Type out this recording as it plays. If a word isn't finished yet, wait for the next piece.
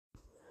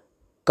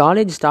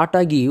College start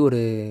ஆகி ஒரு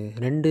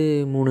 2,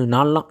 3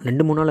 நாள்லாம்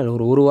 2, 3 நாள் இல்லை,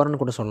 ஒரு வாரம்னு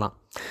கூட சொல்லலாம்.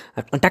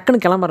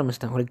 டக்குன்னு கிளம்ப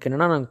ஆரம்பிச்சிட்டேன். உங்களுக்கு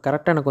என்னென்னா, நான்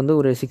கரெக்டாக எனக்கு வந்து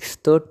ஒரு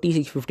 6:30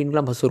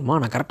 6:15க்குலாம் பஸ் வருமா.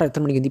 நான் கரெக்டாக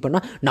எத்தனை மணிக்கு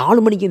எந்திரிப்பேன்னா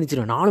 4 மணிக்கு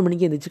எந்திரிச்சிடுவேன். 4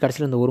 மணிக்கு எந்திரிச்சு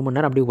கடைசியில் அந்த 1 மணி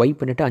நேரம் அப்படியே வைப்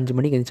பண்ணிவிட்டு 5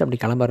 மணிக்கு எந்திரிச்சு அப்படி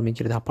கிளம்ப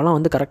ஆரம்பிக்கிறது. அப்போல்லாம்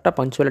வந்து கரெக்டாக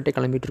பஞ்சுவாலிட்டி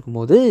கிளம்பிட்டு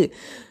இருக்கும்போது,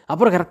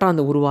 அப்புறம் கரெக்டாக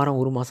அந்த 1 வாரம்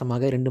 1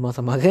 மாதமாக 2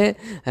 மாதமாக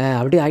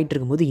அப்படியே ஆகிட்டு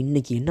இருக்கும்போது,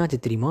 இன்றைக்கி என்னாச்சு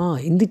தெரியுமா?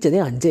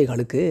 எந்திரிச்சதே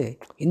 5:15க்கு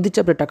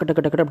எந்திரிச்சு அப்படியே டக்கு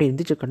டக்கு டக்கு அப்படியே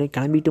எந்திரிச்சு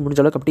கிளம்பிட்டு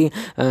முடிஞ்ச அளவுக்கு அப்படியே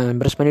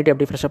ப்ரெஷ் பண்ணிவிட்டு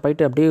அப்படியே ஃப்ரெஷ்ஷப்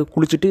ஆகிட்டு அப்படியே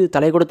குளிச்சுட்டு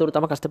தலையை கூட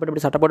தொடுத்தாமல் கஷ்டப்பட்டு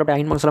அப்படி சட்டை போட்டு அப்படியே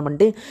அயன் மார்க்ஸ்லாம்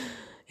பண்ணிட்டு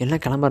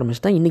எல்லாம் கிளம்ப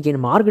ஆரம்பிச்சிட்டேன். இன்றைக்கி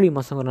மார்கழி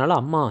மாதங்கிறனால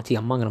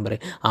அம்மாங்கிற பாரு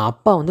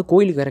அப்பா வந்து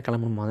கோயிலுக்கு வேறு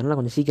கிளம்பணுமா, அதனால்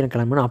கொஞ்சம் சீக்கிரம்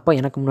கிளம்பணும். அப்பா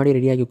எனக்கு முன்னாடி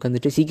ரெடியாகி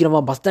உட்காந்துட்டு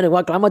சீக்கிரமாக பஸ் தானே வா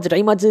கிளம்பாச்சு,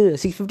 டைம் ஆச்சு,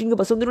 6:15க்கு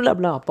பஸ் வந்துடும்ல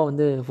அப்படிலாம் அப்பா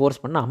வந்து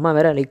ஃபோர்ஸ் பண்ண. அம்மா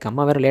வேறு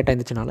லேட்டாக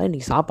இருந்துச்சுனால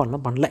இன்றைக்கி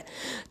சாப்பாடுலாம் பண்ணல.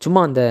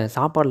 சும்மா அந்த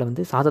சாப்பாடில்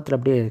வந்து சாதத்தில்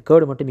அப்படியே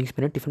கேர்டு மட்டும் மிக்ஸ்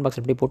பண்ணி டிஃபன்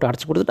பாக்ஸ் அப்படியே போட்டு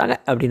அடைச்சி கொடுத்துட்டாங்க.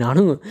 அப்படி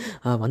நானும்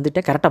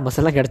வந்துட்டேன். கரெக்டாக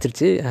பஸ் எல்லாம்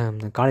கிடச்சிருச்சு.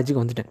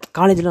 காலேஜுக்கு வந்துட்டேன்.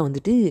 காலேஜில்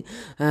வந்துட்டு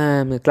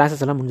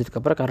கிளாஸஸ் எல்லாம்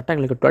முடிஞ்சதுக்கப்புறம் கரெக்டாக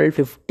எங்களுக்கு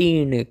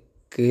 12:15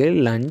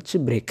 லஞ்ச்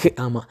பிரேக்கு.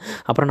 ஆமாம்.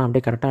 அப்புறம் நான்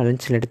அப்படியே கரெக்டாக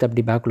லஞ்சில் எடுத்து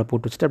அப்படி பேக்குள்ளே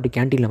போட்டு வச்சுட்டு அப்படி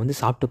கேன்டீனில் வந்து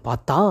சாப்பிட்டு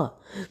பார்த்தா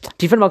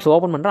டிஃபன் பாக்ஸ்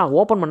ஓப்பன்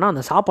பண்ணால்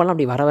அந்த சாப்பாடுலாம்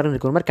அப்படி வரன்னு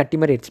இருக்கு, ஒரு மாதிரி கட்டி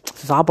மாதிரி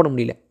ஆயிடுச்சு, சாப்பிட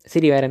முடியல.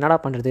 சரி வேறு என்னடா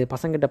பண்ணுறது,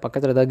 பசங்கிட்ட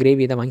பக்கத்தில் ஏதாவது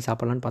கிரேவி எதாவது வாங்கி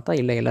சாப்பிட்லான்னு பார்த்தா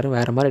இல்லை, எல்லோரும்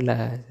வேறு மாதிரி இல்லை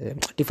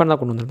டிஃபன் தான்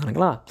கொண்டு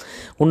வந்துருந்தானுங்களா.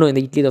 ஒன்றும்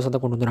இந்த இட்லி தோசை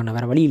தான் கொண்டு வந்துடுறாங்க,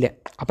 வேறு வழி இல்லை.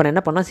 அப்புறம்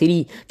என்ன பண்ணால் சரி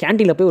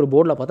கேன்டீனில் போய் ஒரு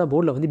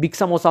போர்டில் வந்து பிக்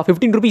சமோசா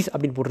 15 rupees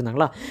அப்படின்னு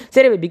போட்டிருந்தாங்களா.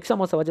 சரி பிக்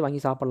சமோசா வச்சு வாங்கி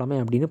சாப்பிட்லாமே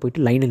அப்படின்னு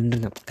போயிட்டு லைனில்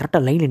நின்றுருந்தேன்.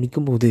 கரெக்டாக லைனில்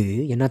நிற்கும்போது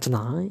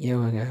என்னாச்சுன்னா,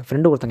 என்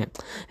ஃப்ரெண்டு ஒருத்தங்க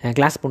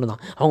கிளாஸ் பொண்ணு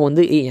தான், அவங்க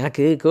வந்து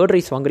எனக்கு கேர்ட்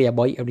ரைஸ் வாங்குறியா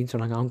பாய் அப்படின்னு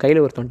சொன்னாங்க. அவங்க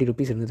கையில் ஒரு 20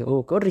 rupees இருந்தது.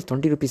 ஓ கேர்ட் ரைஸ்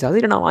 20 rupees அது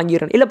நான்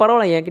வாங்கிடுறேன். இல்லை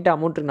பரவாயில்ல என்கிட்ட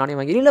அமௌண்ட் நானே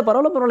வாங்கிடுறேன். இல்லை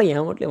பரவாயில்ல என்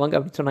அமௌண்ட்டில் வாங்க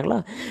அப்படின்னு சொன்னாங்களா.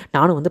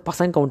 நானும் வந்து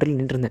பசங்க கவுண்டரில்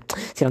நின்றுருந்தேன்.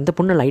 சரி அந்த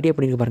பொண்ணு ஐடியா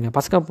பண்ணிட்டு பாருங்கள்,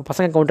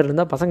 பசங்க கவுண்டர்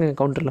இருந்தால் பசங்க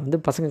கவுண்டரில் வந்து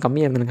பசங்க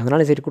கம்மியாக இருந்தாங்க,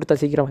 அதனால் சரி கொடுத்தா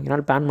சீக்கிரம்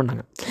வாங்கினாலும் பிளான்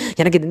பண்ணாங்க.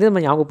 எனக்கு இது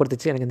இந்த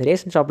ஞாபகப்படுத்துச்சு, எனக்கு இந்த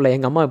ரேஷன் ஷாப்பில்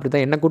எங்கள் அம்மா இப்படி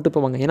தான் என்ன கூட்டு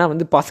போவாங்க. ஏன்னா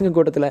வந்து பசங்க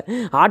கூட்டத்தில்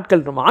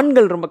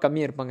ஆண்கள் ரொம்ப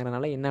கம்மியாக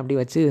இருப்பாங்கிறனால என்ன அப்படி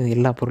வச்சு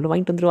எல்லா பொருளும்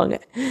வாங்கிட்டு வந்துடுவாங்க.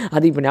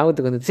 அது இப்போ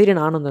ஞாபகத்துக்கு வந்து சரி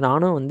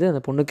நானும் வந்து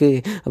அந்த பொண்ணுக்கு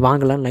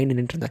வாங்கலான்னு லைனில்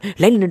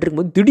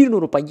நின்றுருக்கும்போது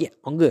திடீர்னு ஒரு பையன்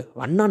அங்கே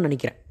வண்ணான்னு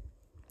நினைக்கிறேன்.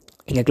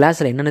 எங்கள்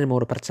கிளாஸில் என்னென்ன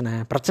ஒரு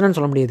பிரச்சனைன்னு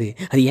சொல்ல முடியாது,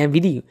 அது என்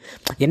விதி.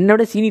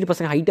 என்னோட சீனியர்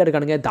பசங்க ஹைட்டாக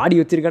இருக்கானுங்க, தாடி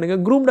வச்சிருக்கானுங்க,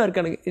 க்ரூம்டாக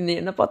இருக்கானுங்க.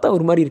 என்ன பார்த்தா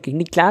ஒரு மாதிரி இருக்குது.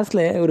 இன்னைக்கு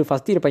கிளாஸில் ஒரு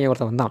ஃபஸ்ட் இயர் பையன்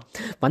ஒருத்தன் வந்தான்.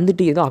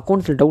 வந்துட்டு ஏதோ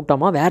அக்கௌண்ட்ஸில்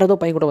டவுட்டாமல் வேறு ஏதோ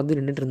பையன் கூட வந்து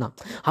நின்றுட்டு இருந்தான்.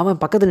 அவன்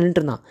பக்கத்தில்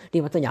நின்றுட்டு இருந்தான். நீ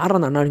பார்த்தா யாரா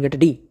அந்த அண்ணான்னு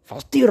கேட்டு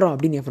ஃபஸ்ட் இயரா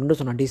அப்படின்னு என் ஃப்ரெண்டு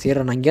சொன்னான்.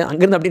 சேர்றா நான்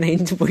அங்கேருந்து அப்படி நான்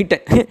எஞ்சி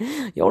போயிட்டேன்.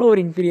 எவ்வளோ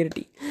ஒரு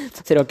இன்ஃபீரியாரிட்டி.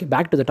 சரி okay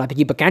back to the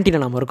topic. இப்போ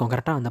கேன்டீனில் நம்ம இருக்கோம்.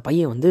 கரெக்டாக அந்த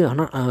பையன் வந்து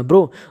அண்ணா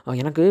ப்ரோ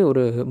எனக்கு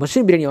ஒரு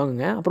மஷ்ரூம் பிரியாணி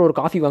வாங்குங்க, அப்புறம் ஒரு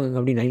காஃபி வாங்குங்க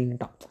அப்படின்னு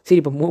நின்றுட்டான். சரி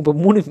இப்போ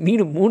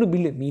 3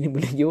 பில்லு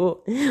ஐயோ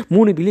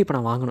 3 பில்லு இப்போ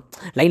நான் வாங்கணும்.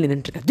 லைனில்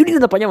நின்றுருக்கேன். திடீர்னு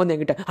அந்த பையன் வந்து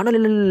என்கிட்ட ஆனால்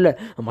இல்லை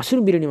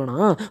மஷ்ரூம் பிரியாணி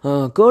வேணாம்,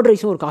 கேர்ட்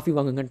ரைஸும் ஒரு காஃபி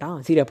வாங்குங்கன்ட்டான்.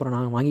 சரி அப்புறம்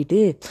நான் வாங்கிட்டு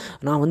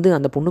நான் வந்து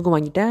அந்த பொண்ணுக்கும்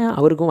வாங்கிட்டேன்,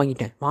 அவருக்கும்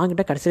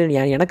வாங்கிட்டேன். கடைசியில்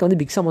எனக்கு வந்து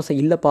பிக் சமோசா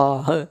இல்லைப்பா,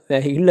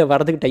 இல்லை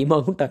வரதுக்கு டைம்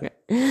ஆகும்ட்டாங்க.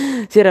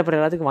 சரி அப்புறம்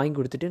எல்லாத்துக்கும் வாங்கி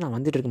கொடுத்துட்டு நான்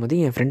வந்துட்டு இருக்கும்போது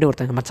என் ஃப்ரெண்டு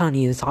ஒருத்தங்க மச்சான்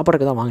நீ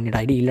சாப்பிட்றதுக்கு தான் வாங்கினடா,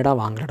 ஐடி இல்லைடா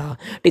வாங்கலடா,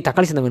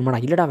 தக்காளி சாதம் வேணுமாடா,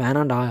 இல்லைடா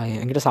வேணாண்டா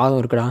என்கிட்ட சாதம்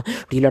இருக்குடா,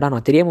 இல்லைடா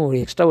நான் தெரியாமல் ஒரு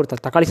எக்ஸ்ட்ரா ஒரு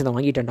தக்காளி சாதம்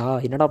வாங்கிட்டேன்டா,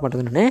 என்னடா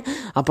பண்ணுறதுன்னு.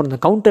 அப்புறம் அந்த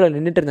கவுண்டரில்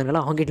நின்றுட்டு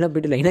இருந்தாங்களா அவங்ககிட்டலாம்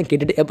போய்ட்டு லைனாக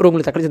கேட்டுட்டு அப்புறம்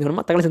உங்களுக்கு தக்காளி சாதம்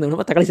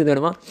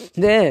வேணுமா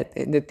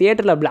இந்த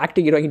தியேட்டரில் பிளாக்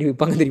டிக்கெட் வாங்கிட்டு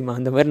விற்பாங்க தெரியுமா,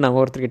 அந்த மாதிரி நான்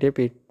ஒருத்தர்கிட்டே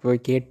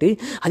போய் கேட்டு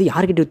அது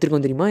யார்கிட்ட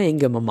விற்றுருக்கோம் தெரியுமா,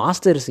 எங்கள்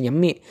மாஸ்டர்ஸ்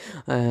எம்ஏ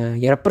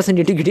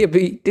ரெப்ரசன்டேட்டிவ்கிட்டே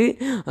போயிட்டு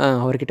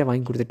அவர்கிட்ட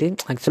வாங்கி கொடுத்துட்டு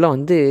ஆக்சுவலாக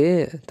வந்து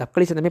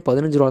தக்காளி சாதமே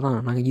 15 ரூபா தான்,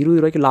 நாங்கள் 20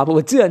 ரூபாய்க்கு லாபம்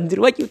வச்சு 5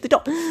 ரூபாய்க்கு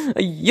விற்றுட்டோம்.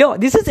 ஐயோ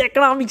this is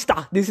எக்கனாமிக்ஸ்டா,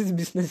 this is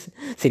business.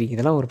 சரி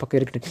இதெல்லாம் ஒரு பக்கம்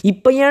இருக்கட்டும்.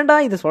 இப்போ ஏன்டா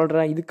இதை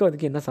சொல்கிறேன், இதுக்கும்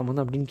அதுக்கு என்ன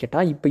சம்மந்தம் அப்படின்னு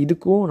கேட்டால், இப்போ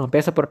இதுக்கும் நான்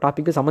பேச போகிற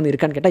டாப்பிக்கு சம்மந்தம்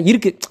இருக்கான்னு கேட்டால்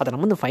இருக்குது. அதை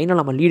நம்ம வந்து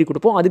ஃபைனல் நம்ம லீடு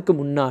கொடுப்போம். அதுக்கு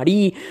முன்னாடி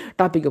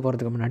டாப்பிக்கு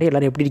போகிறதுக்கு முன்னாடி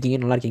எல்லோரும் எப்படி இருக்கீங்க,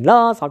 நல்லா இருக்கீங்களா,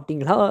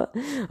 சாப்பிட்டீங்களா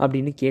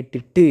அப்படின்னு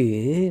கேட்டுட்டு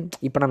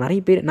இப்போ நான்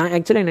நிறைய பேர்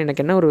ஆக்சுவலாக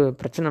எனக்கு என்ன ஒரு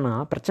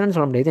பிரச்சனைன்னு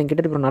சொல்ல முடியாது.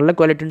 என்கிட்ட இப்போ நல்ல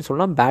குவாலிட்டின்னு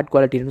சொல்லலாம், பேட்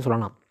குவாலிட்டின்னு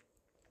சொல்லலாம்.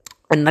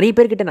 நிறைய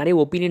பேர்கிட்ட நிறைய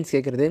ஒப்பீனியன்ஸ்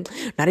கேட்குறது,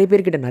 நிறைய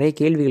பேர்கிட்ட நிறைய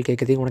கேள்விகள்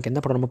கேட்குறது. உனக்கு எந்த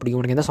படம் ரொம்ப பிடிக்கும்,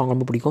 உனக்கு எந்த சாங்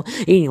ரொம்ப பிடிக்கும்,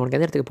 நீ உனக்கு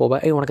எந்த இடத்துக்கு போவ,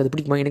 உனக்கு அது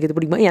பிடிக்குமா, எனக்கு இது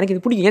பிடிக்குமா, எனக்கு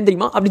இது பிடிக்கும் ஏன்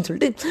தெரியுமா அப்படின்னு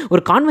சொல்லிட்டு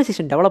ஒரு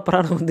கான்வர்சேஷன்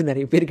டெவலப்பராக நான் வந்து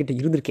நிறைய பேர்கிட்ட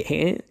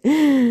இருந்திருக்கேன்.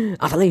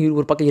 அதெல்லாம்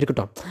ஒரு பக்கம்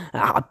இருக்கட்டும்.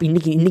 அப்போ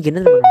இன்றைக்கி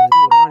என்ன ஒரு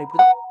நாள் இப்படி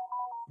தான்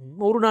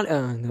ஒரு நாள்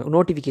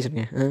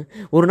நோட்டிஃபிகேஷனுங்க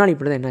ஒரு நாள்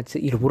இப்படி தான் என்னாச்சு,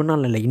 ஒரு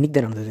நாள் இல்லை இன்றைக்கி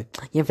தான் நடந்தது.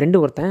 என் ஃப்ரெண்டு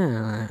ஒருத்தன்,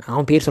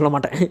 அவன் பேர் சொல்ல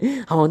மாட்டேன்,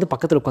 அவன் வந்து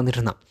பக்கத்தில் உட்காந்துட்டு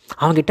இருந்தான்.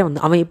 அவன்கிட்ட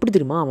வந்து அவன் எப்படி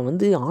தெரியுமா, அவன்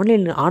வந்து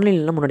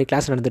ஆன்லைன்லாம் முன்னாடி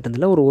கிளாஸ் நடந்துட்டு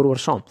இருந்ததில்ல ஒரு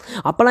வருஷம்.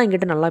 அப்போல்லாம்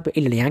என்கிட்ட நல்லா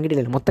இல்லை என்கிட்ட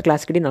இல்லை மொத்த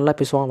கிளாஸ்கிட்டே நல்லா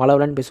பேசுவான்,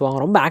 வளவலன்னு பேசுவான்,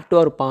 ரொம்ப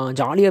ஆக்டிவாக இருப்பான்,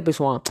 ஜாலியாக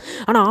பேசுவான்.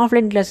 ஆனால்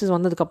ஆஃப்லைன் கிளாஸஸ்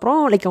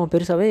வந்ததுக்கப்புறம் அவன்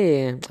பெருசாகவே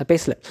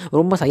பேசலை,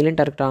 ரொம்ப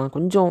சைலண்ட்டாக இருக்கான்.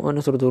 கொஞ்சம்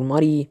என்ன சொல்கிறது ஒரு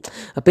மாதிரி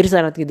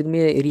பெருசாக எல்லாத்துக்கு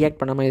எதுக்குமே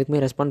ரியாக்ட் பண்ணாமல்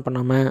எதுக்குமே ரெஸ்பாண்ட்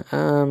பண்ணாமல்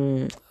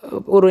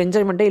ஒரு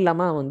என்ஜாய்மெண்ட்டே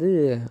இல்லாமல் வந்து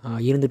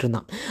இருந்துகிட்டு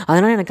இருந்தான்.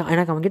 அதனால்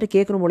எனக்கு அவங்ககிட்ட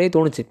கேட்கணும் போலே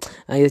தோணுச்சு.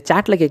 இது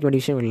சேட்டில் கேட்க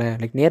வேண்டிய விஷயம் இல்லை,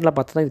 லைக் நேரில்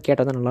பார்த்து தான் இது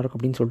கேட்டால் தான் நல்லாயிருக்கும்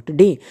அப்படின்னு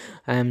சொல்லிட்டு,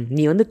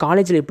 நீ வந்து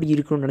காலேஜில் எப்படி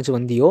இருக்கணும்னு நினச்சி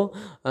வந்தியோ,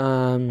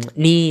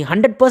 நீ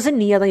 100%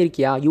 நீயாக தான்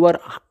இருக்கியா, யூ ஆர்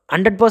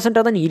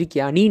 100% தான் நீ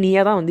இருக்கியா,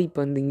 நீயே தான் வந்து இப்போ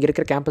வந்து இங்கே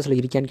இருக்கிற கேம்பஸில்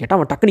இருக்கியான்னு கேட்டால்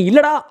அவன் டக்குன்னு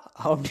இல்லைடா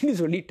அப்படின்னு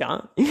சொல்லிட்டான்.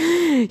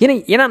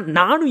 ஏன்னா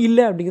நானும்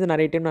இல்லை அப்படிங்கிறது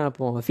நிறைய டைம் நான்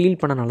இப்போ ஃபீல்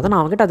பண்ணனால தான்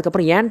நான் அவன்கிட்ட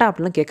அதுக்கப்புறம் ஏன்டா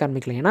அப்படிலாம் கேட்க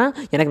ஆரம்பிக்கல. ஏன்னா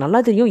எனக்கு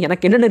நல்லா தெரியும்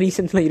எனக்கு என்னென்ன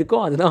ரீசன்ஸ்லாம் இருக்கோ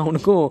அதுதான்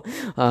அவனுக்கும்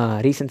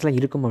ரீசன்ஸ்லாம்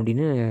இருக்கும்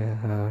அப்படின்னு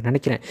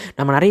நினைக்கிறேன்.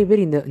 நம்ம நிறைய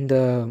பேர் இந்த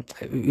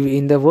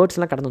இந்த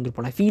வேர்ட்ஸ்லாம் கடந்து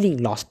வந்துருப்போம்ல, feeling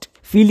lost,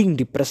 feeling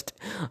depressed,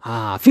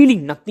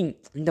 feeling nothing,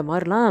 இந்த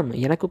மாதிரிலாம்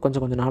எனக்கு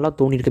கொஞ்சம் நாளாக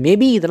தோணியிருக்கு.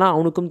 மேபி இதெல்லாம்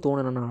அவனுக்கும்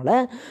தோணுனனால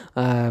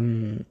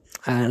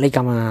லைக்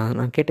அவன்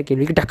நான் கேட்ட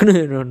கேள்விக்கு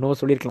டக்குன்னு நோ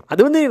சொல்லியிருக்கலாம்.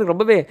 அது வந்து எனக்கு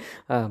ரொம்பவே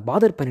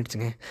பாதர்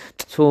பண்ணிடுச்சுங்க.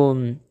 ஸோ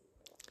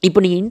இப்போ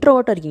நீங்கள்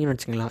இன்ட்ரோவர்ட்டாக இருக்கீங்கன்னு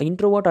வச்சுங்களா,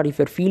 introvert or if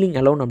you're feeling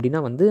alone அப்படின்னா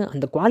வந்து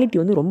அந்த குவாலிட்டி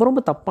வந்து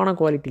ரொம்ப தப்பான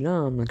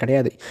குவாலிட்டிலாம்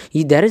கிடையாது.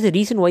 There is a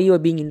reason why you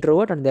are being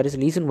introvert and there is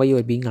reason why you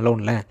are being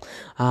அலோன்ல.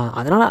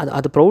 அதனால்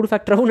அது ப்ரௌட்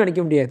ஃபேக்டராகவும்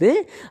நினைக்க முடியாது.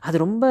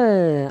 அது ரொம்ப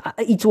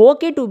it's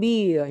okay to be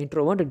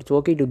introvert, it's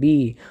okay to be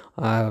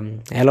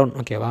alone.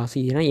 ஓகேவா?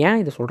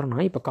 ஏன் இதை சொல்கிறேன்னா,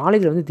 இப்போ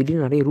காலேஜில் வந்து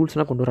திடீர்னு நிறைய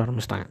ரூல்ஸ்லாம் கொண்டு வர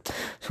ஆரம்பிச்சிட்டாங்க.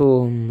 ஸோ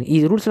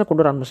இது ரூல்ஸ்லாம்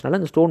கொண்டு வர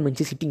ஆரம்பிச்சனால இந்த ஸ்டோன்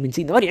பெஞ்சு, சிட்டிங்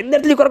பெஞ்சு, இந்த மாதிரி எந்த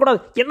இடத்துலையும்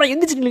வரக்கூடாது, எல்லாம்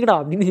எந்திரிச்சிங்களா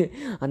அப்படின்னு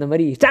அந்த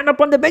மாதிரி stand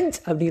up on the bench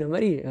அப்படிங்கிற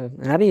மாதிரி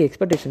நிறைய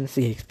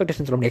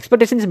எக்ஸ்பெக்டேஷன்ஸ் ரொம்ப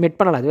எக்ஸ்பெக்டேஷன்ஸ் மெட்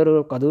பண்ணல.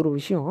 அது ஒரு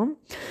விஷயம்.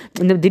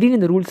 இந்த திடீர்னு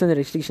இந்த ரூல்ஸ் அண்ட்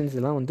ரெஸ்ட்ரிக்ஷன்ஸ்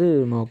எல்லாம் வந்து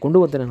கொண்டு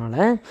வந்ததுனால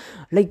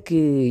லைக்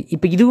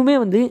இப்போ இதுவுமே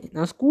வந்து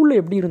நான் ஸ்கூலில்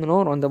எப்படி இருந்தனோ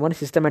அந்த மாதிரி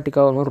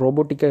சிஸ்டமேட்டிக்காக ஒரு மாதிரி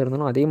ரோபோட்டிக்காக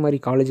இருந்தனோ அதே மாதிரி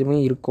காலேஜுமே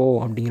இருக்கோ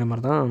அப்படிங்கிற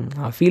மாதிரி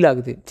தான் ஃபீல்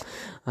ஆகுது.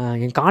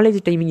 என் காலேஜ்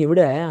டைமிங்கை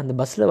விட அந்த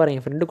பஸ்ஸில் வர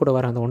என் ஃப்ரெண்டு கூட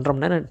வர அந்த 1.5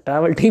 மணி நேரம்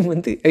ட்ராவல் டைம்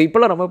வந்து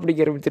இப்போலாம் ரொம்ப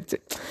பிடிக்க ஆரம்பிச்சிருச்சு.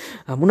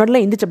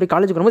 முன்னாடிலாம் எந்திரிச்சு அப்படி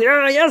காலேஜுக்கு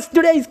வரும்போது எஸ்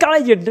டுடே இஸ்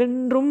காலேஜ்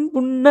என்றும்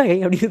புன்னகை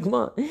அப்படி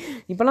இருக்குமா.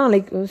 இப்போலாம்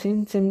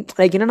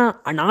லைக் என்னென்னா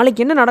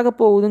நாளைக்கு என்ன நடக்க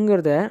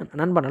போகுதுங்கிறத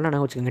நண்பன் நல்லா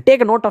நான் வச்சுக்கோங்க,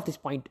 take a note of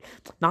this point.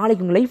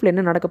 நாளைக்கு உங்கள் லைஃப்பில்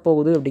என்ன நடக்க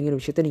போகுது அப்படிங்கிற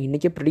விஷயத்தை நீங்கள்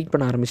இன்றைக்கே ப்ரெடிக்ட்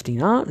பண்ண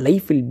ஆரம்பிச்சிட்டிங்கன்னா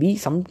லைஃப் வில் பி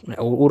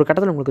ஒரு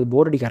கட்டத்தில் உங்களுக்கு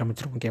போர் அடிக்க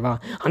ஆரம்பிச்சிடும். ஓகேவா?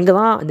 அங்கே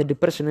தான் இந்த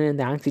டிப்ரெஷனு,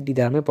 இந்த ஆங்ஸைட்டி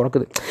இதெல்லாமே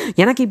பிறக்குது.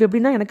 எனக்கு இப்போ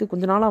எப்படின்னா எனக்கு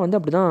கொஞ்ச நாளாக வந்து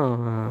அப்படி தான்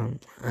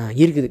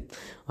இருக்குது.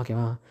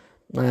 ஓகேவா?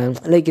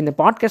 லைக் இந்த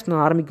பாட்காஸ்ட்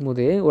நான் ஆரம்பிக்கும்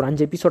போது ஒரு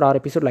 5 எபிசோட் 6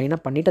 எபிசோட் லைனாக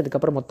பண்ணிவிட்டு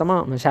அதுக்கப்புறம்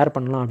மொத்தமாக ஷேர்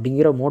பண்ணலாம்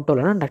அப்படிங்கிற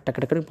மோட்டோவில் நான்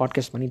டக்கு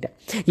பாட்காஸ்ட் பண்ணிட்டேன்.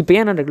 இப்போ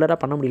ஏன் நான் ரெகுலராக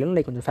பண்ண முடியலன்னு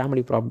லைக் கொஞ்சம்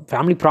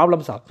ஃபேமிலி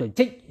ப்ராப்ளம்ஸாக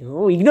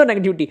இக்னோர்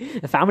நெகட்டிவிட்டி,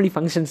 ஃபேமிலி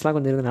ஃபங்க்ஷன்ஸ்லாம்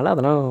கொஞ்சம் இருந்தனால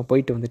அதெல்லாம்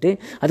போயிட்டு வந்துட்டு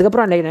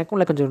அதுக்கப்புறம்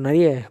எனக்கும் கொஞ்சம்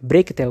நிறைய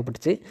பிரேக்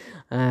தேவைப்பட்டுச்சு.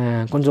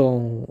 கொஞ்சம்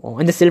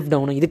இந்த செல்ஃப்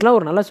டவுன் இதுக்கெலாம்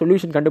ஒரு நல்ல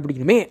சொல்யூஷன்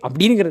கண்டுபிடிக்கணுமே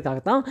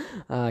அப்படிங்கிறதுக்காக தான்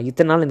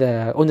இத்தனை நாள்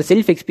இந்த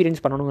செல்ஃப்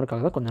எக்ஸ்பீரியன்ஸ்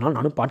பண்ணணுங்கிறதுக்காக தான் கொஞ்ச நாள்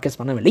நானும்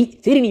பாட்காஸ்ட் பண்ணவில்லை.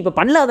 சரி நீ இப்போ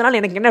பண்ணல அதனால்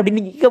எனக்கு என்ன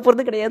அப்படின்னு கேட்க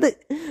போகிறது கிடையாது.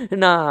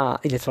 நான்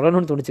இதை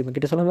சொல்லணும்னு தோணுச்சு,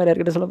 கிட்ட சொல்ல மாதிரி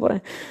யார்கிட்ட சொல்ல போகிறேன்.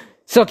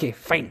 So okay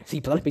fine. சரி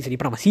இப்போ தான் பேசுகிறேன்.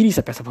 இப்போ நம்ம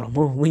சீரியஸாக பேச போகிறோம்.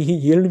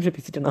 7 நிமிஷம்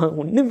பேசிட்டேன்னா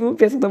ஒன்றுமே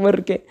பேசுகிற மாதிரி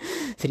இருக்கேன்.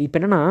 சரி இப்போ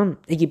என்னன்னா,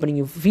 இப்போ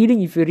நீங்கள்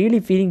if you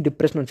really feeling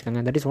depression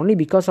வச்சுக்கோங்க, that is only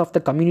because of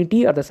the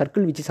community or the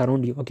circle which is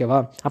around you. ஓகேவா?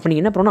 அப்போ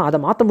நீங்கள் என்ன பண்ணணும்,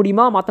 அதை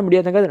மாற்ற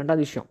முடியாதுங்கிறது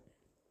 2வது விஷயம்.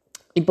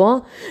 இப்போது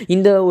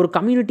இந்த ஒரு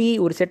கம்யூனிட்டி,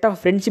 ஒரு செட் ஆஃப்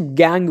ஃப்ரெண்ட்ஷிப்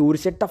கேங், ஒரு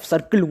செட் ஆஃப்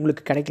சர்க்கிள்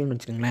உங்களுக்கு கிடைக்கலன்னு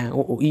வச்சுக்கோங்களேன்,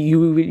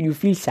 you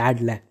feel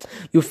sadly,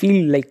 you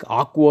feel like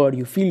awkward,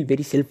 you feel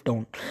very self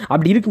down.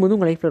 அப்படி இருக்கும்போது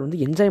உங்கள் லைஃப்பில்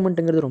வந்து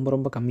என்ஜாய்மெண்ட்டுங்கிறது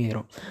ரொம்ப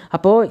கம்மியாயிரும்.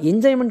 அப்போது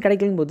என்ஜாய்மெண்ட்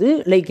கிடைக்கும் போது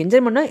லைக்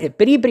என்ஜாய்மெண்ட்னா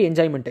பெரிய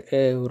என்ஜாய்மெண்ட்டு,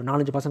 ஒரு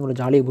 4-5 பசங்களோட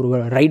ஜாலியாக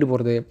ஒரு ரைடு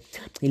போகிறது,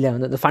 இல்லை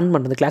வந்து ஃபன்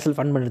பண்ணுறது, கிளாஸில்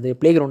ஃபன் பண்ணுறது,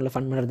 ப்ளே கிரவுண்டில்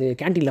ஃபன் பண்ணுறது,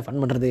 கேன்டீனில்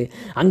ஃபன் பண்ணுறது,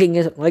 அங்கே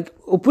இங்கே லைக்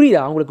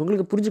புரியுதா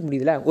உங்களுக்கு புரிஞ்சுக்க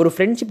முடியுதுல. ஒரு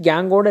ஃப்ரெண்ட்ஷிப்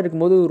கேங்கோடு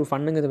இருக்கும்போது ஒரு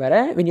ஃபன்னுங்கிறது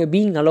வேறு, when you're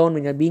being alone,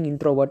 when you're being introvert,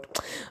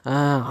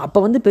 அப்போ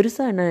வந்து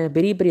பெருசாக என்ன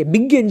பெரிய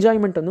பிக்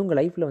என்ஜாய்மெண்ட் வந்து உங்கள்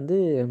லைஃப்பில் வந்து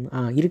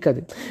இருக்காது.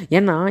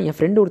 ஏன்னா என்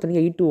ஃப்ரெண்டு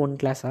ஒருத்தனுக்கு 8 to 1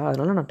 கிளாஸாக,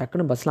 அதனால் நான்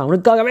டக்குன்னு பஸ்ஸில்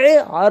அவனுக்காகவே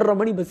 6:30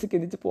 மணி பஸ்ஸுக்கு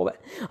எதிர்த்து போவேன்.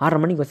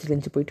 6:30 மணிக்கு பஸ்ஸுக்கு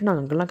எழுந்து போயிட்டு நான்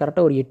அங்கெல்லாம்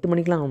கரெக்டாக ஒரு 8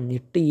 மணிக்கெலாம்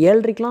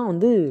 8-7:30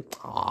 வந்து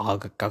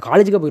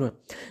காலேஜுக்கு போயிடுவேன்.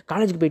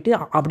 காலேஜுக்கு போயிட்டு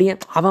அப்படியே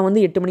அவன்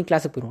வந்து 8 மணிக்கு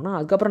கிளாஸுக்கு போயிடுவான்.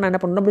 அதுக்கப்புறம் நான்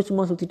என்ன பண்ணேன், அப்படியே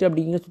சும்மா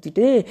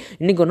சுற்றிட்டு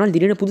இன்றைக்கி ஒரு நாள்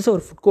திடீர்னு புதுசாக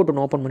ஒரு ஃபுட் கோர்ட்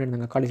ஒன்று ஓப்பன்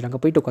பண்ணியிருந்தாங்க காலேஜில்.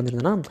 அங்கே போயிட்டு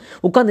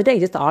உட்காந்துட்டு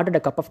just order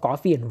a cup of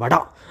coffee and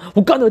வடா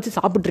உட்காந்து வச்சு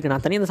சாப்பிட்ருக்கேன்.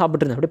 நான் தனியாக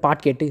சாப்பிட்ருந்தேன். அப்படியே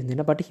பாட்டு கேட்டு,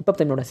 என்ன பாட்டு, ஹிப்ஹாப்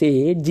டைமோட சே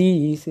ஜி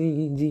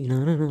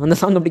அந்த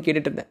சாங் அப்படி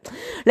கேட்டுட்டு இருந்தேன்.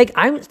 லைக்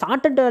ஐ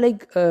ஸ்டார்டட்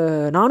லைக்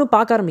நானும்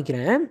பார்க்க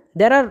ஆரம்பிக்கிறேன்.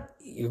 தேர் ஆர்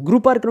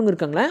குரூப்பாக இருக்கிறவங்க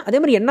இருக்காங்களே, அதே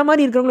மாதிரி என்ன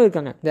மாதிரி இருக்கிறவங்களும்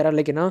இருக்காங்க. தேர் ஆர்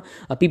லைக் என்ன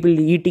people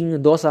eating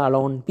dosa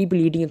alone, people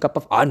eating cup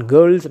of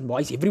girls and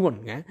boys, every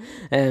ஒன்ங்க.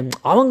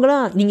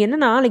 அவங்களாம் நீங்கள்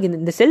என்னென்னா லைக்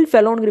இந்த செல்ஃப்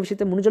அலோன்கிற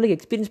விஷயத்தை முடிஞ்சளவுக்கு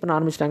எக்ஸ்பீரியன்ஸ் பண்ண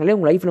ஆரம்பிச்சிட்டாங்களே,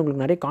 உங்கள் லைஃப்பில்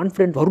உங்களுக்கு நிறைய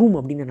கான்ஃபிடென்ட் வரும்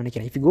அப்படின்னு நான்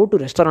நினைக்கிறேன். If you go to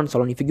restaurant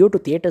alone, if you go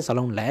to theatres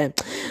அலோனில்,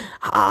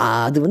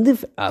 அது வந்து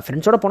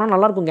ஃப்ரெண்ட்ஸோட போனால்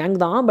நல்லாயிருக்கும், கேங்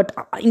தான். பட்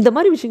இந்த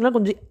மாதிரி விஷயங்கள்லாம்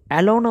கொஞ்சம்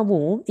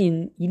அலோனாகவும்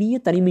இனிய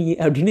தனிமையை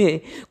அப்படின்னு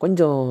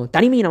கொஞ்சம்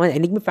தனிமையை நம்ம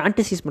என்றைக்குமே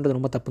ஃபேண்டசிஸ் பண்ணுறது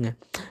ரொம்ப தப்புங்க.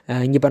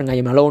 இங்கே பாருங்கள்,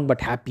 I am alone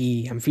but happy,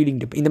 I'm feeling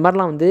dip, இந்த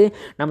மாதிரிலாம் வந்து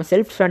நம்ம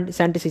செல்ஃப்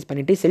ஃபேண்டசைஸ்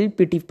பண்ணிவிட்டு செல்ஃப்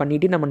பிட்டி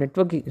பண்ணிவிட்டு நம்ம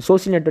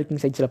சோஷியல்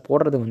நெட்வொர்க்கிங் சைட்ஸில்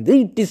போடுறது வந்து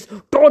it is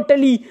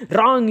totally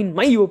wrong in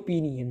my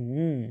opinion.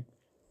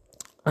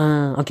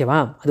 ஓகேவா?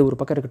 அது ஒரு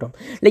பக்கம் இருக்கட்டும்.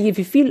 லைக் இஃப்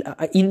யூ ஃபீல்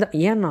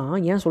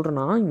ஏன்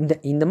சொல்கிறேன்னா,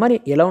 இந்த மாதிரி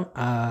alone,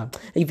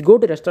 if go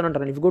to restaurant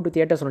alone, if go to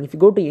theatres alone,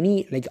 if go to any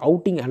like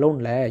outing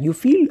அலோனில், you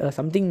feel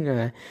something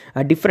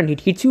different,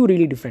 it hits you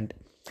really different.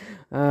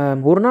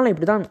 ஒரு நாள்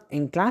இப்படி தான்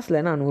என் கிளாஸில்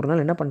நான் ஒரு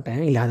நாள் என்ன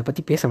பண்ணிட்டேன், இல்லை அதை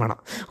பற்றி பேச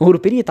வேணாம், ஒரு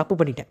பெரிய தப்பு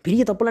பண்ணிட்டேன்.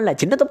 பெரிய தப்புலாம் இல்லை,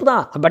 சின்ன தப்பு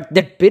தான், பட்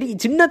தட்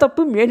சின்ன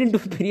தப்பு மேட்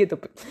இன்டு பெரிய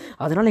தப்பு.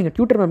 அதனால் எங்கள்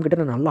டியூட்டர் மேம் கிட்ட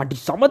நான் நல்லா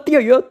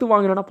சமத்தியாக ஏற்று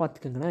வாங்கினேன்னா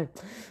பார்த்துக்கோங்களேன்.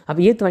 அப்போ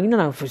ஏற்று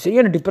வாங்கினா நான்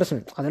சரியான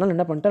டிப்ரெஷன். அதனால்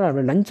என்ன பண்ணிட்டேன்,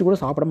 நான் லஞ்சு கூட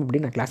சாப்பிடாம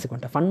அப்படியே நான் கிளாஸுக்கு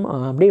வந்துட்டேன். ஃபன்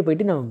அப்படியே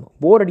போயிட்டு நான்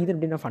போர் அடிக்குது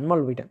அப்படின்னு நான் ஃபன்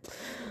மால் போயிட்டேன்.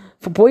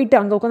 போயிட்டு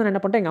அங்கே உட்காந்து நான்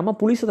என்ன பண்ணிட்டேன், எங்கள் அம்மா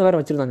புளிசதை வேறு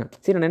வச்சுருந்தாங்க.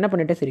 சரி நான் என்ன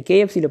பண்ணிட்டேன், சரி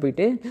KFCயில்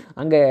போயிட்டு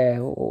அங்கே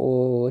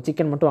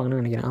சிக்கன் மட்டும்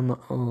வாங்கணும்னு நினைக்கிறேன்.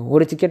 ஆமாம்,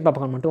 ஒரு சிக்கன்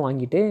பாப்கார்ன் மட்டும்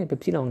வாங்கிட்டு,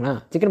 பெப்சியில் வாங்கினா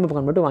சிக்கன்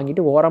பாப்கார்ன் மட்டும்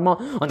வாங்கிட்டு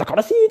ஓரமாக அந்த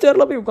கடைசி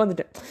சேரில் போய்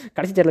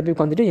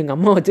உட்காந்துட்டு எங்கள்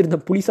அம்மா வச்சுருந்த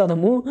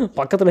புளிசாதமும்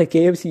பக்கத்தில்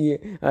KFC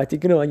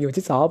சிக்கனை வாங்கி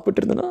வச்சு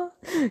சாப்பிட்டு இருந்தேன்னா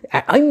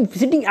ஐம்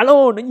சிட்டிங்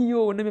அலோன். ஐயோ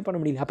ஒன்றுமே பண்ண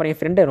முடியல. அப்புறம் என்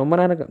ஃப்ரெண்டை ரொம்ப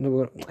நேரம்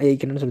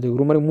என்னென்னு சொல்கிறது,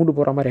 ஒரு மாதிரி மூடு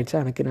போகிற மாதிரி ஆயிடுச்சு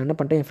எனக்கு. நான் என்ன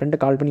பண்ணிட்டேன், என் ஃப்ரெண்டை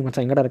கால் பண்ணி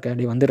மச்சான் எங்கடா இருக்க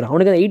அப்படி வந்துடுறான்.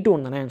 அவனுக்கு 8 to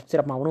 1 தானே.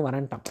 சரி அப்போ அவனும்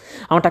வரேன்ட்டான்.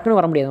 அவன் டக்குன்னு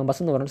வர முடியாது, அவன்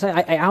பஸ் வந்து வரணும். Sir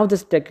I have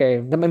this tech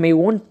my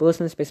own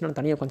personal space. நான்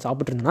தனியாக உட்காந்து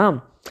சாப்பிட்டு இருந்தேன்னா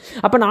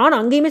அப்போ நான்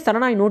அங்கேயுமே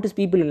சடனாக ஐ notice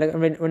people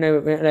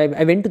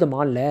I went to the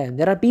மாலில்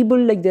there are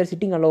people like there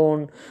sitting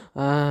alone,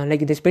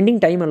 like there spending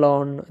time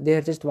alone,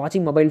 there just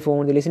வாட்சிங் mobile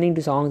phone, there listening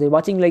to song, தேர்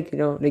வாட்சிங் லைக்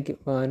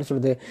என்ன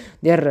சொல்கிறது,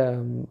 தேர்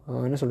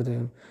என்ன சொல்கிறது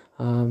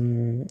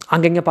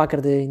அங்கங்கே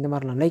பார்க்குறது, இந்த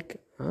மாதிரிலாம் லைக்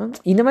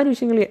இந்த மாதிரி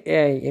விஷயங்கள்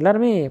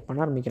எல்லாருமே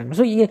பண்ண ஆரம்பிக்கிறாங்க.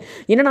 ஸோ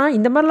என்னென்னா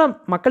இந்த மாதிரிலாம்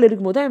மக்கள்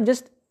இருக்கும்போது ஐம்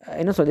ஜஸ்ட்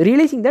என்ன சொல்கிறது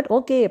ரியலைசிங் தட்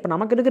ஓகே, இப்போ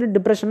நமக்கு இருக்கிற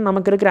டிப்ரெஷன்,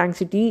 நமக்கு இருக்கிற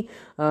ஆங்ஸைட்டி,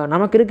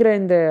 நமக்கு இருக்கிற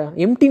இந்த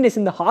எம்டினஸ்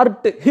இந்த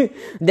ஹார்ட்டு,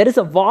 தெர்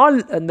இஸ் அ வால்,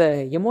 அந்த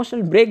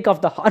emotional break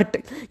of the heart,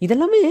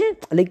 இதெல்லாமே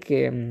லைக்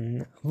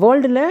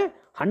வேர்ல்டில்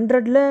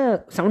 100ல்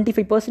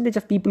 75%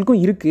 ஆஃப் பீப்புளுக்கும்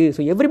இருக்குது.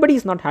 So everybody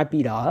is not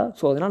ஹாப்பிடா.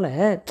 So அதனால்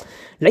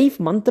லைஃப்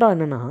மந்த்ரா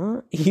என்னென்னா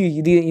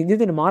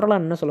இது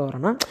மாறலாம் என்ன சொல்ல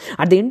வரேன்னா,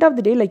 at the end of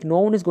the day like no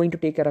one is going to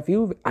take care of you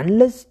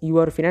unless you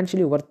are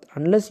financially worth,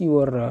 unless you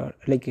are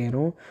like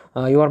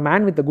you are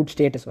man with a good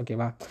status.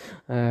 ஓகேவா,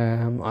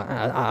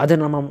 அதை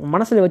நம்ம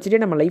மனசில்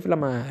வச்சுட்டே நம்ம லைஃப்பில்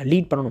நம்ம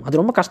lead பண்ணணும்.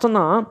 அது ரொம்ப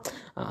கஷ்டம்தான்.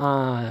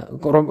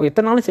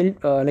 எத்தனை நாளும்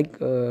லைக்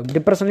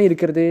டிப்ரெஷன்லேயே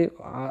இருக்கிறது.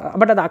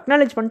 பட் அதை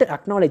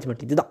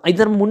அக்னாலேஜ்மெண்ட்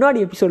இது நம்ம முன்னாடி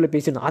எபிசோடில்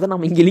பேசணும். அதை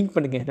நம்ம இங்கே லிங்க்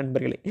பண்ணுங்கள்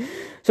நண்பர்களே.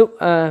 So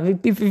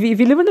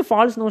we live in the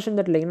falls notion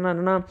that like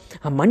என்னன்னா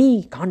மணி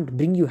can't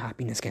bring you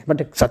happiness.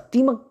 But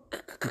சத்தியமாக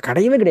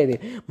கிடையவே கிடையாது.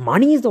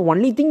 Money is the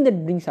only thing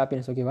that brings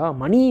happiness. ஓகேவா,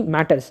 மணி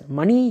matters.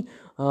 Money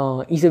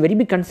is a very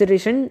big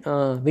consideration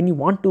when you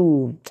want to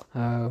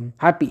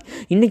happy.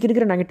 இன்றைக்கி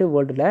இருக்கிற negative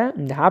வேர்ல்டில்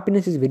இந்த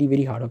happiness is very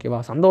very hard. ஓகேவா,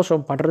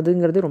 சந்தோஷம்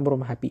படுறதுங்கிறது ரொம்ப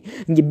ரொம்ப ஹாப்பி.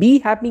 இங்கே பி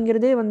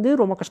ஹாப்பிங்கிறதே வந்து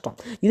ரொம்ப கஷ்டம்.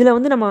 இதில்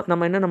வந்து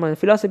நம்ம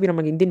ஃபிலாசபி,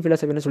 நமக்கு இந்தியன்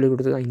ஃபிலாசபி என்ன சொல்லி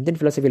கொடுத்தது, இந்தியன்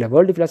ஃபிலாசபியில்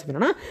வேர்ல்டு ஃபிலாசபி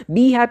என்னன்னா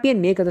be happy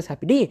and make others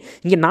happy. டே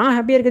இங்கே நான்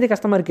ஹாப்பியாக இருக்கிறதே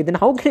கஷ்டமாக இருக்குது,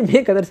 ஹவு கேன்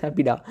மேக் அதர்ஸ்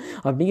ஹாப்பிடா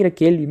அப்படிங்கிற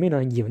கேள்வியுமே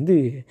நான் இங்கே வந்து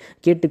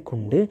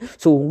கேட்டுக்கொண்டு,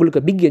 ஸோ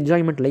உங்களுக்கு பிக்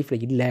என்ஜாய்மெண்ட்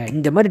லைஃப்பில் இல்லை,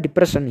 இந்த மாதிரி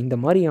டிப்ரெஷன், இந்த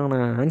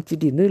மாதிரியான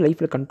ஆங்ஸைட்டி வந்து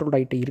லைஃப்பில் கண்ட்ரோல்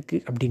ஆகிட்டே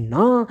இருக்குது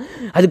அப்படின்னா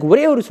அதுக்கு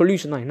ஒரே ஒரு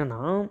சொல்யூஷன் தான்.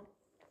 என்னென்னா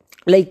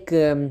லைக்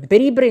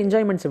பெரிய பெரிய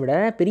என்ஜாய்மெண்ட்ஸை விட,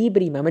 பெரிய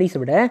பெரிய மெமரிஸை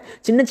விட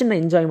சின்ன சின்ன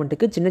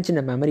என்ஜாய்மெண்ட்டுக்கு, சின்ன சின்ன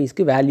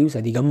மெமரிஸ்க்கு வேல்யூஸ்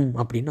அதிகம்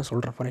அப்படின்னு நான்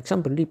சொல்கிறேன். ஃபார்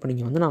எக்ஸாம்பிள், இப்போ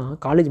நீங்கள் வந்து நான்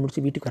காலேஜ்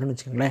முடிச்சு வீட்டுக்கு வரேன்னு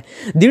வச்சுக்கோங்களேன்,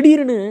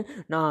 திடீர்னு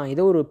நான்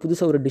ஏதோ ஒரு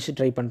புதுசாக ஒரு டிஷ்ஷு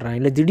ட்ரை பண்ணுறேன்,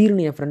 இல்லை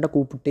திடீர்னு என் ஃப்ரெண்டை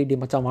கூப்பிட்டு இப்படி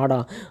மச்சான் வாடா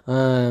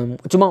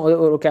சும்மா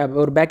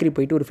ஒரு பேக்கரி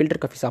போயிட்டு ஒரு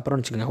ஃபில்டர் காஃபி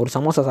சாப்பிட்றோன்னு வச்சுக்கோங்க, ஒரு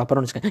சமோசா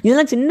சாப்பிட்றோன்னு வச்சுக்கோங்க.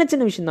 இதெல்லாம் சின்ன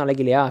சின்ன விஷயம் தான்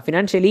லைக் இல்லையா,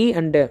 ஃபினான்ஷியலி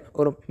அண்ட்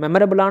ஒரு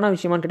மெமரபுளான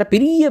விஷயமானு கேட்டால்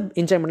பெரிய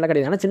என்ஜாய்மெண்ட்லாம்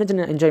கிடையாது, ஆனால் சின்ன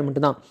சின்ன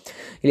என்ஜாய்மெண்ட் தான்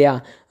இல்லையா.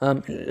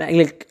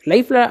 லைக்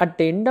லைஃப்பில் at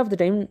the end of the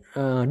time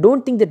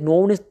don't think that no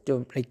one is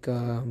like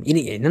இது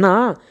என்னென்னா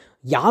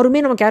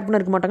யாருமே நம்ம கேர் பண்ண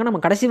இருக்க மாட்டாங்க, நம்ம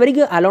கடைசி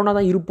வரைக்கும் அலோனாக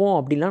தான் இருப்போம்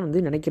அப்படின்லாம் வந்து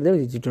நினைக்கிறதே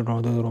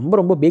அது ரொம்ப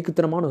ரொம்ப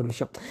பேக்குத்தனமான ஒரு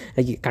விஷயம்.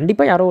 லைக்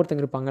கண்டிப்பாக யாரோ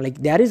ஒருத்தங்க இருப்பாங்க, like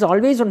there is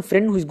always one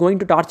friend who is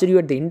going to torture you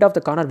at the end of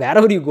the corner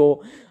வேரெவர் you go.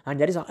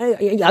 And there is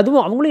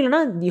அதுவும் அவங்களும்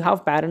இல்லைனா you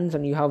have parents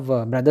and you have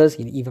brothers,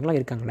 இவங்களாம்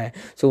இருக்காங்களே.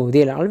 So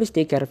they always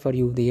take care for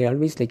you, they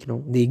always like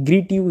they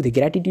greet you, they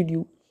gratitude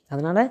you.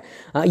 அதனால்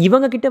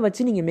இவங்கக்கிட்ட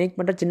வச்சு நீங்கள் make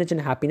பண்ணுற சின்ன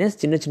சின்ன ஹாப்பினஸ்,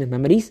 சின்ன சின்ன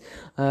மெமரிஸ்,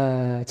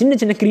 சின்ன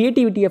சின்ன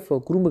க்ரியேட்டிவிட்டி ஆஃப்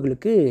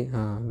குறும்புகளுக்கு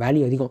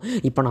வேல்யூ அதிகம்.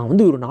 இப்போ நான்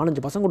வந்து ஒரு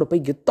 4-5 பசங்க கூட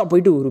போய் கெத்தாக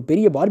போயிட்டு ஒரு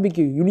பெரிய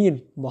பார்பிக்யூ யூனியன்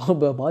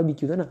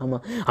பார்பிக்யூ தானே,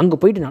 ஆமாம், அங்கே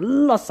போயிட்டு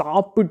நல்லா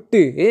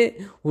சாப்பிட்டு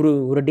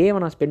ஒரு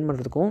டேவை நான் ஸ்பெண்ட்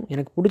பண்ணுறதுக்கும்,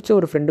 எனக்கு பிடிச்ச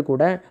ஒரு ஃப்ரெண்டு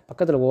கூட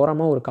பக்கத்தில்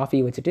ஓரமாக ஒரு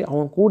காஃபியை வச்சுட்டு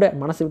அவன் கூட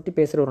மனசை விட்டு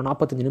பேசுகிற ஒரு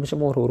 45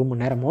 நிமிஷமோ ஒரு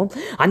மணி நேரமோ,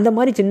 அந்த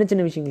மாதிரி சின்ன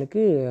சின்ன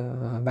விஷயங்களுக்கு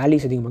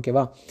வேல்யூஸ் அதிகம்.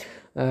 ஓகேவா,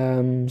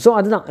 ஸோ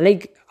அதுதான்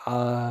லைக்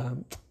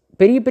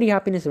பெரிய பெரிய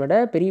ஹாப்பினஸை விட,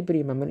 பெரிய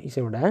பெரிய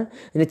மெமரிஸை விட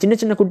இந்த சின்ன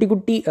சின்ன குட்டி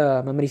குட்டி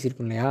மெமரிஸ்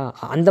இருக்கும் இல்லையா,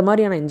 அந்த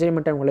மாதிரியான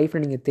என்ஜாய்மெண்ட்டை உங்கள்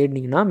லைஃப்பில் நீங்கள்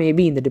தேடினீங்கன்னா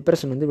மேபி இந்த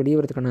டிப்ரெஷன் வந்து வெளியே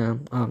வரதுக்கான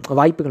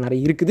வாய்ப்புகள்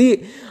நிறைய இருக்குது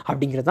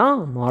அப்படிங்கிறது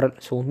தான் moral.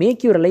 So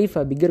make your life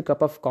a bigger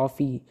cup of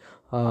coffee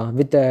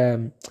with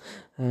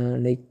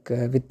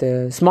with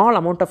small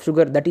amount of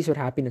sugar, that is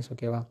your happiness.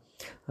 ஓகேவா,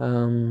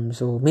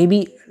 so maybe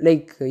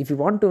like if you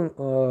want to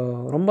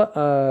ரொம்ப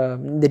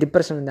இந்த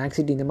டிப்ரெஷன், இந்த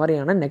ஆங்ஸைட்டி, இந்த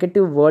மாதிரியான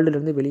நெகட்டிவ்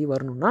வேர்ல்டுலேருந்து வெளியே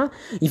வரணும்னா,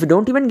 if you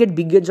don't even get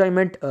big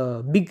enjoyment,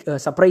 big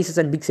surprises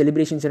and big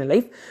celebrations in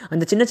life,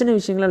 அந்த சின்ன சின்ன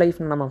விஷயங்களை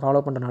லைஃப்பில் நம்ம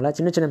ஃபாலோ பண்ணுறதுனால,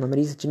 சின்ன சின்ன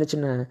மெமரிஸ், சின்ன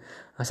சின்ன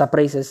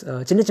சர்ப்ரைசஸ்,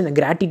 சின்ன சின்ன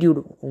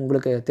கிராட்டிடியூட்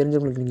உங்களுக்கு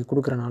தெரிஞ்சவங்களுக்கு நீங்கள்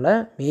கொடுக்குறனால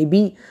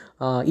maybe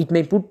it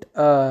may put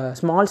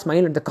small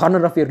smile at the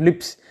corner of your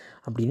lips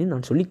அப்படின்னு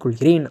நான்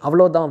சொல்லிக்கொள்கிறேன்.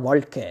 அவ்வளோதான்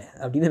வாழ்க்கை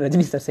அப்படின்னு ரஜினி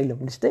சார் சைடில்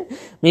முடிச்சுட்டு,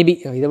 மேபி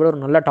இதை விட ஒரு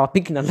நல்ல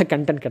டாபிக், நல்ல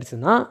கண்டென்ட்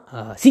கிடச்சதுன்னா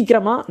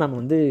சீக்கிரமாக நம்ம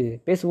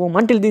வந்து பேசுவோம்.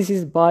 until this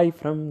is bye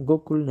from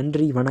Gokul.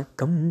 நன்றி,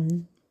 வணக்கம்.